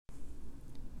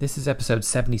This is episode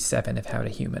 77 of How to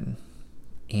Human.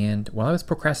 And while I was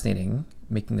procrastinating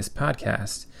making this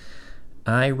podcast,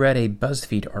 I read a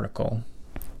BuzzFeed article,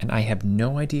 and I have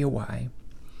no idea why,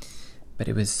 but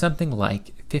it was something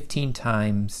like 15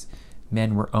 times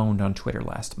men were owned on Twitter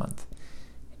last month.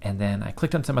 And then I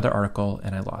clicked on some other article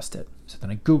and I lost it. So then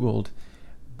I Googled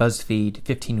BuzzFeed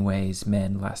 15 ways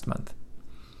men last month.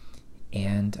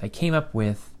 And I came up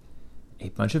with a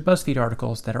bunch of BuzzFeed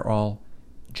articles that are all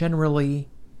generally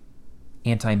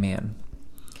anti-man.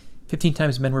 15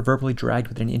 times men were verbally dragged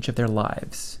within an inch of their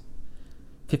lives.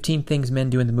 15 things men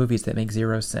do in the movies that make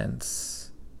zero sense.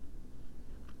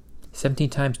 17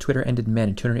 times Twitter ended men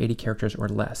in 280 characters or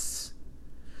less.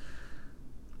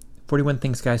 41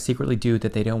 things guys secretly do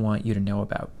that they don't want you to know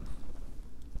about.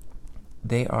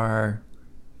 That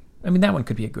one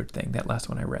could be a good thing, that last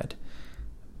one I read.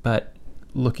 But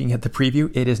looking at the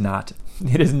preview, it is not.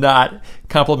 It is not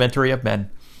complimentary of men.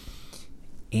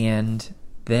 And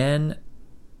then,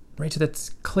 right, so that's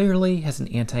clearly has an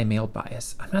anti-male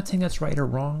bias. I'm not saying that's right or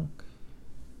wrong,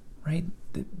 right?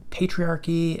 The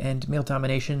patriarchy and male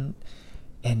domination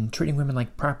and treating women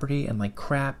like property and like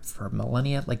crap for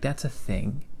millennia, like that's a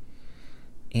thing.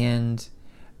 And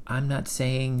I'm not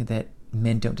saying that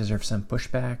men don't deserve some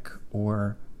pushback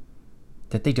or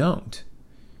that they don't.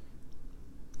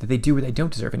 That they do or they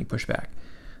don't deserve any pushback.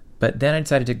 But then I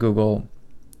decided to Google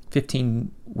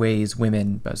 15 ways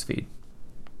women, BuzzFeed.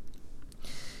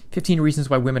 15 reasons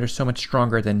why women are so much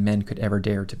stronger than men could ever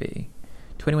dare to be.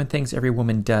 21 things every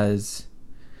woman does,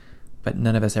 but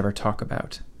none of us ever talk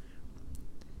about.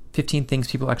 15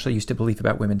 things people actually used to believe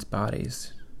about women's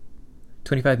bodies.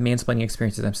 25 mansplaining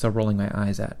experiences I'm still rolling my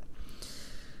eyes at.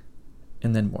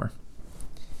 And then more.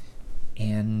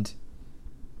 And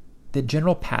the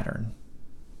general pattern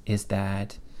is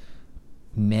that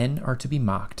men are to be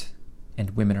mocked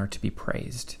and women are to be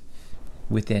praised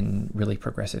within really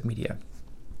progressive media.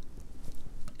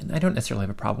 And I don't necessarily have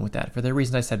a problem with that for the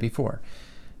reasons I said before.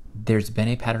 There's been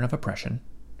a pattern of oppression.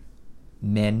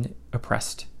 Men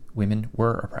oppressed, women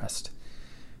were oppressed.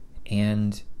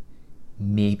 And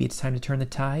maybe it's time to turn the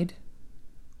tide.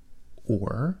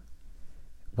 Or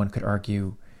one could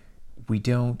argue we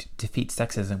don't defeat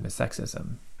sexism with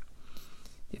sexism.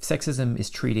 If sexism is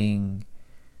treating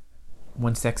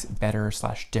one sex better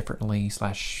 / differently /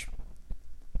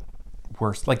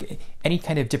 worse, like any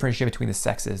kind of differentiation between the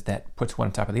sexes that puts one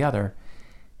on top of the other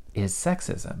is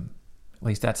sexism. At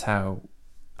least that's how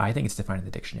I think it's defined in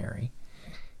the dictionary.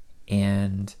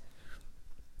 And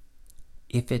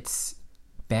if it's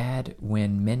bad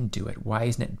when men do it, why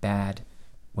isn't it bad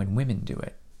when women do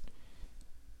it?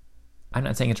 I'm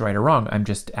not saying it's right or wrong. I'm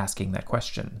just asking that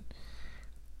question.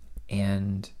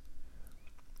 And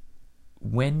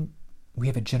when we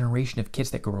have a generation of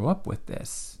kids that grow up with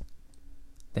this,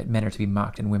 that men are to be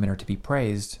mocked and women are to be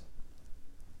praised,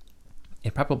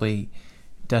 it probably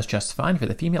does just fine for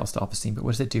the female self-esteem, but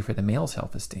what does it do for the male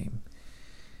self-esteem?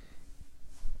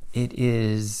 It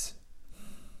is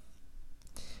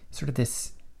sort of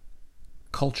this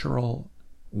cultural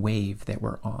wave that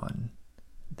we're on,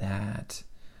 that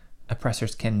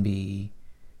oppressors can be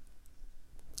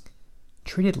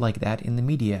treated like that in the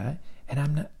media. And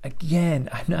I'm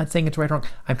not saying it's right or wrong.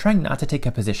 I'm trying not to take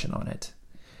a position on it.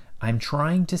 I'm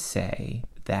trying to say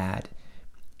that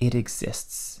it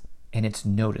exists and it's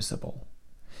noticeable.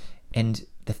 And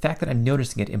the fact that I'm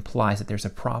noticing it implies that there's a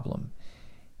problem.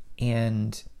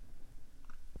 And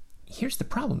here's the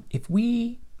problem.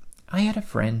 I had a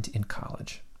friend in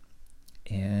college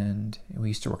and we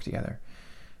used to work together.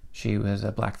 She was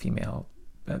a black female,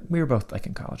 but we were both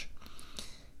in college.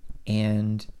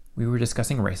 And we were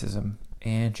discussing racism,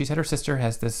 and she said her sister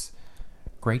has this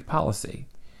great policy.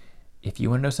 If you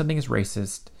want to know something is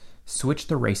racist, switch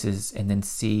the races and then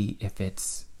see if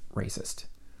it's racist.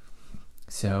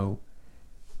 So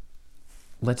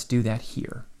let's do that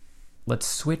here. Let's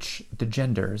switch the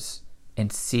genders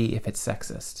and see if it's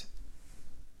sexist.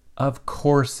 Of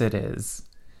course it is.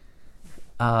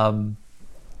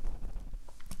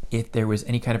 If there was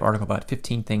any kind of article about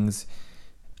 15 times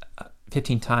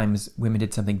women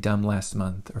did something dumb last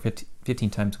month, or 15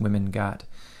 times women got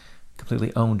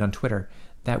completely owned on Twitter,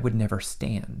 that would never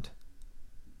stand.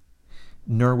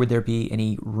 Nor would there be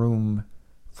any room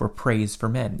for praise for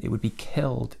men. It would be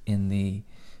killed in the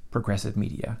progressive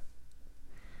media.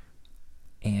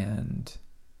 And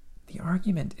the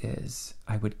argument is,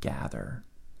 I would gather,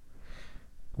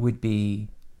 would be,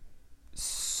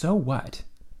 so what?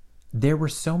 There were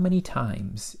so many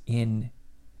times in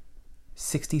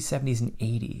 60s, 70s, and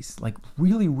 80s, like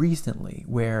really recently,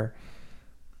 where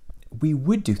we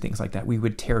would do things like that. We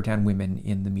would tear down women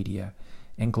in the media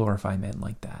and glorify men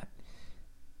like that.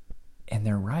 And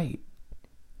they're right.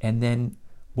 And then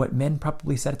what men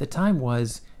probably said at the time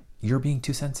was, you're being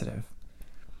too sensitive.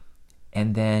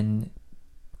 And then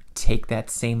take that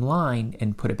same line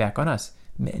and put it back on us.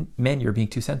 Men, you're being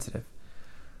too sensitive.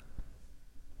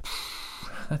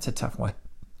 That's a tough one.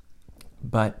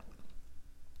 But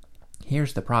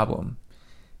here's the problem,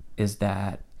 is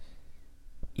that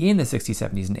in the 60s,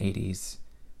 70s, and 80s,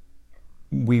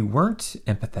 we weren't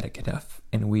empathetic enough,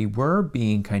 and we were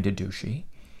being kind of douchey.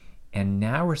 And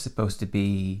now we're supposed to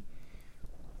be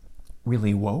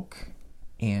really woke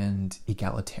and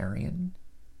egalitarian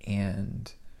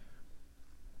and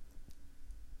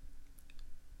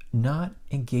not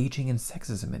engaging in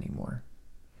sexism anymore.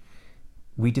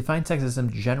 We define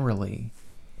sexism generally,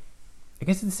 I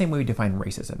guess it's the same way we define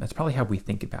racism. That's probably how we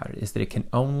think about it, is that it can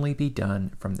only be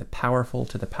done from the powerful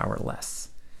to the powerless,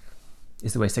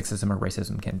 is the way sexism or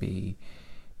racism can be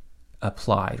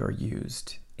applied or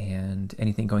used. And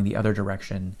anything going the other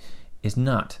direction is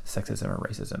not sexism or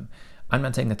racism. I'm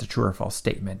not saying that's a true or false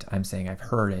statement. I'm saying I've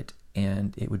heard it,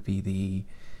 and it would be the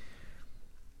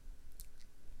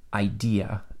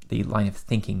idea, the line of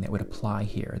thinking that would apply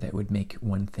here, that would make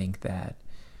one think that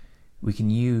we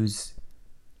can use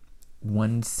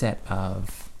one set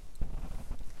of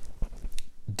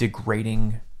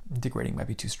degrading might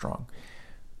be too strong,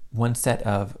 one set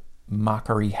of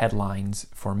mockery headlines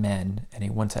for men and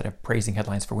one set of praising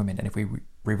headlines for women. And if we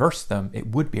reverse them, it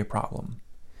would be a problem.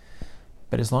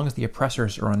 But as long as the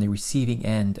oppressors are on the receiving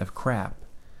end of crap,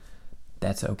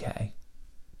 that's okay.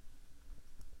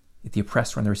 If the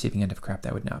oppressed are on the receiving end of crap,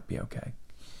 that would not be okay.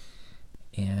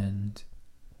 And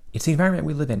it's the environment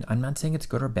we live in. I'm not saying it's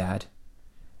good or bad.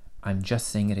 I'm just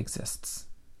saying it exists.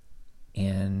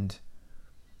 And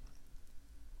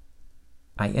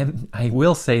I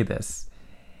will say this.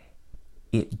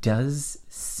 It does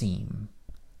seem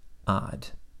odd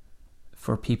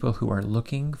for people who are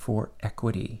looking for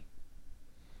equity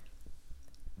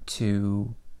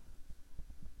to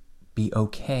be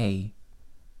okay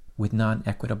with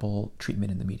non-equitable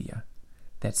treatment in the media.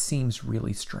 That seems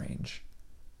really strange,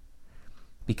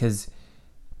 because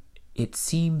it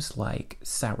seems like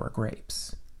sour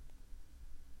grapes.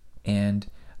 And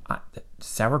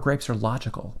sour grapes are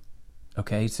logical,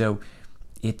 okay? So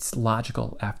it's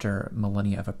logical after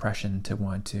millennia of oppression to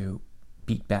want to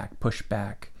beat back, push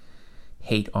back,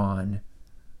 hate on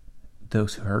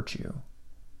those who hurt you.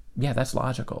 Yeah, that's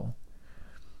logical.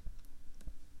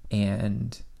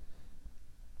 And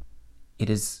it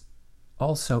is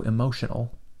also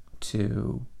emotional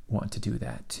to want to do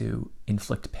that, to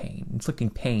inflict pain. Inflicting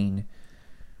pain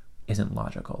isn't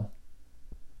logical.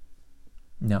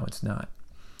 No, it's not.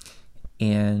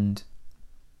 And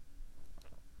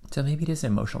so maybe it is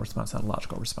an emotional response, not a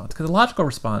logical response. Because a logical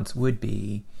response would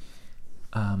be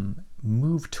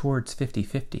move towards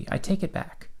 50-50. I take it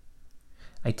back.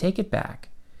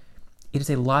 It is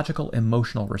a logical,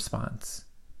 emotional response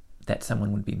that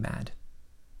someone would be mad.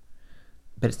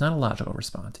 But it's not a logical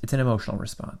response. It's an emotional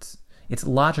response. It's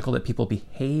logical that people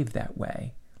behave that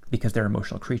way because they're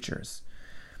emotional creatures.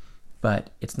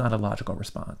 But it's not a logical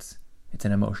response. It's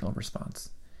an emotional response.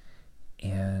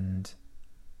 And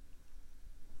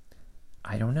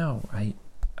I don't know.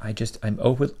 I'm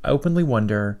openly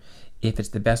wonder if it's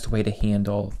the best way to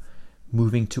handle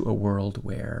moving to a world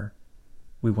where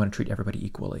we want to treat everybody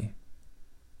equally.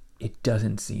 It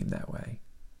doesn't seem that way.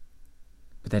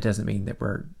 But that doesn't mean that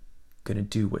we're going to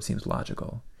do what seems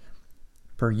logical.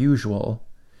 Per usual,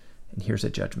 and here's a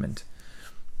judgment,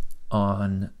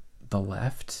 on the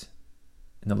left,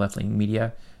 in the left-leaning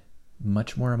media,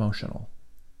 much more emotional.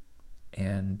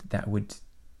 And that would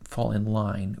fall in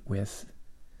line with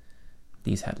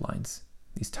these headlines,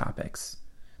 these topics,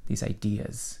 these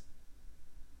ideas.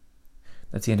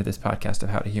 That's the end of this podcast of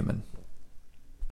How to Human.